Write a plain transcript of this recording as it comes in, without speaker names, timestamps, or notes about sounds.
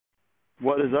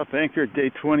What is up, Anchor?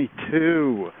 Day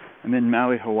 22. I'm in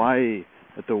Maui, Hawaii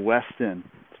at the Westin.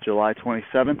 It's July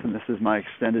 27th, and this is my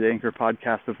extended Anchor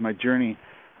podcast of my journey.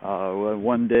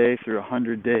 One day through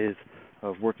 100 days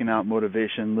of working out,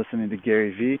 motivation, listening to Gary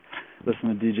Vee,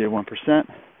 listening to DJ 1%,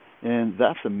 and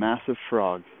that's a massive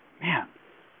frog. Man,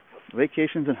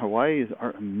 vacations in Hawaii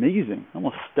are amazing. I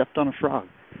almost stepped on a frog.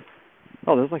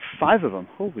 Oh, there's like 5 of them.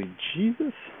 Holy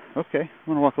Jesus. Okay, I'm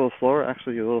going to walk a little slower.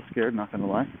 Actually, a little scared, not going to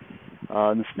lie.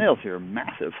 And the snails here are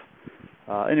massive.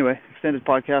 Anyway, extended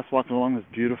podcast, walking along this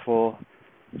beautiful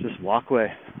just walkway,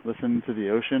 listening to the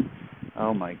ocean.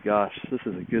 Oh my gosh, this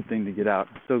is a good thing to get out.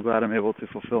 So glad I'm able to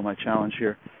fulfill my challenge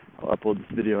here. I'll upload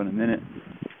this video in a minute.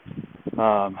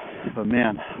 But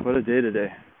man, what a day today.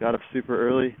 Got up super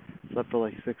early, slept for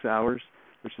like 6 hours,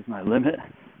 which is my limit,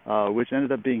 which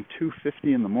ended up being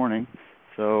 2:50 in the morning.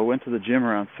 So went to the gym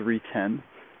around 3:10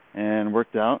 and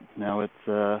worked out. Now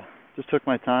it's just took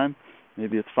my time.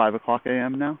 Maybe it's 5 o'clock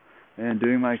a.m. now, and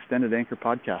doing my extended Anchor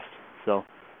podcast. So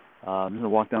I'm going to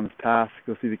walk down this path,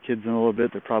 go see the kids in a little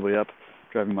bit. They're probably up,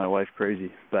 driving my wife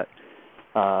crazy. But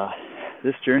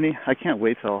this journey, I can't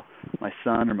wait till my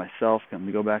son or myself can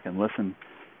go back and listen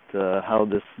to how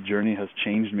this journey has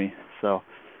changed me. So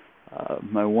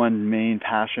my one main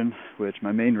passion,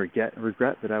 my main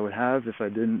regret that I would have if I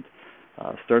didn't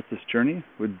start this journey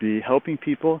would be helping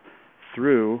people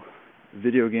through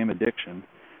video game addiction.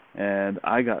 And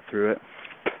I got through it,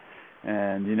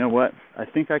 and you know what? I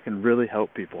think I can really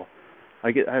help people.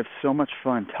 I have so much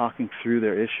fun talking through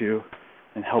their issue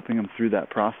and helping them through that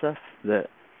process that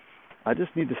I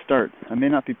just need to start. I may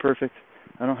not be perfect.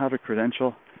 I don't have a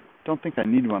credential. Don't think I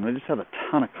need one. I just have a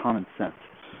ton of common sense.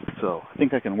 So I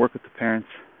think I can work with the parents,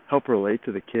 help relate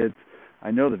to the kids.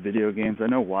 I know the video games. I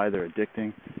know why they're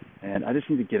addicting, and I just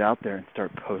need to get out there and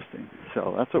start posting.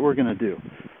 So that's what we're going to do.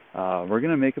 We're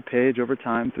going to make a page over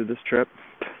time through this trip.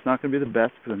 It's not going to be the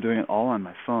best because I'm doing it all on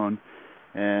my phone.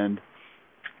 And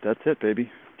that's it,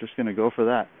 baby. Just going to go for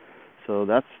that. So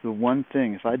that's the one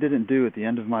thing. If I didn't do at the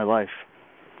end of my life,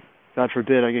 God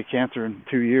forbid I get cancer in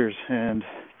 2 years and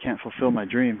can't fulfill my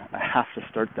dream, I have to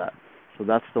start that. So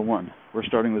that's the one. We're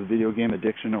starting with video game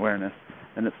addiction awareness,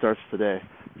 and it starts today.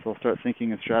 So I'll start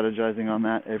thinking and strategizing on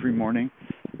that every morning.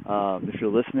 If you're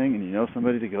listening and you know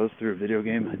somebody that goes through video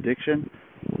game addiction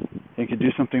and could do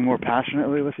something more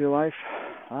passionately with your life,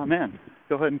 man,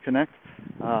 go ahead and connect.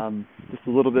 Just a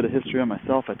little bit of history on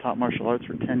myself. I taught martial arts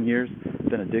for 10 years,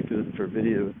 been addicted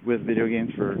with video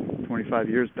games for 25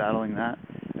 years, battling that,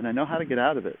 and I know how to get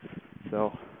out of it.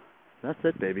 So that's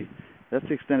it, baby. That's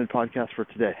the extended podcast for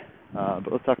today.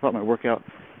 But let's talk about my workout.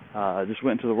 I just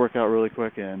went into the workout really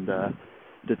quick and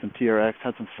did some TRX,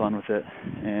 had some fun with it,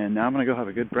 and now I'm going to go have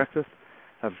a good breakfast,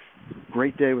 have a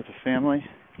great day with the family.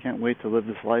 Can't wait to live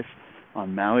this life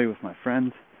on Maui with my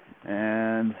friends,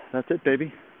 and that's it,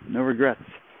 baby. No regrets.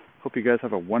 Hope you guys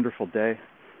have a wonderful day.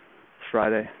 It's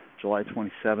Friday, July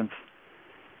 27th.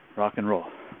 Rock and roll.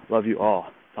 Love you all.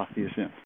 Talk to you soon.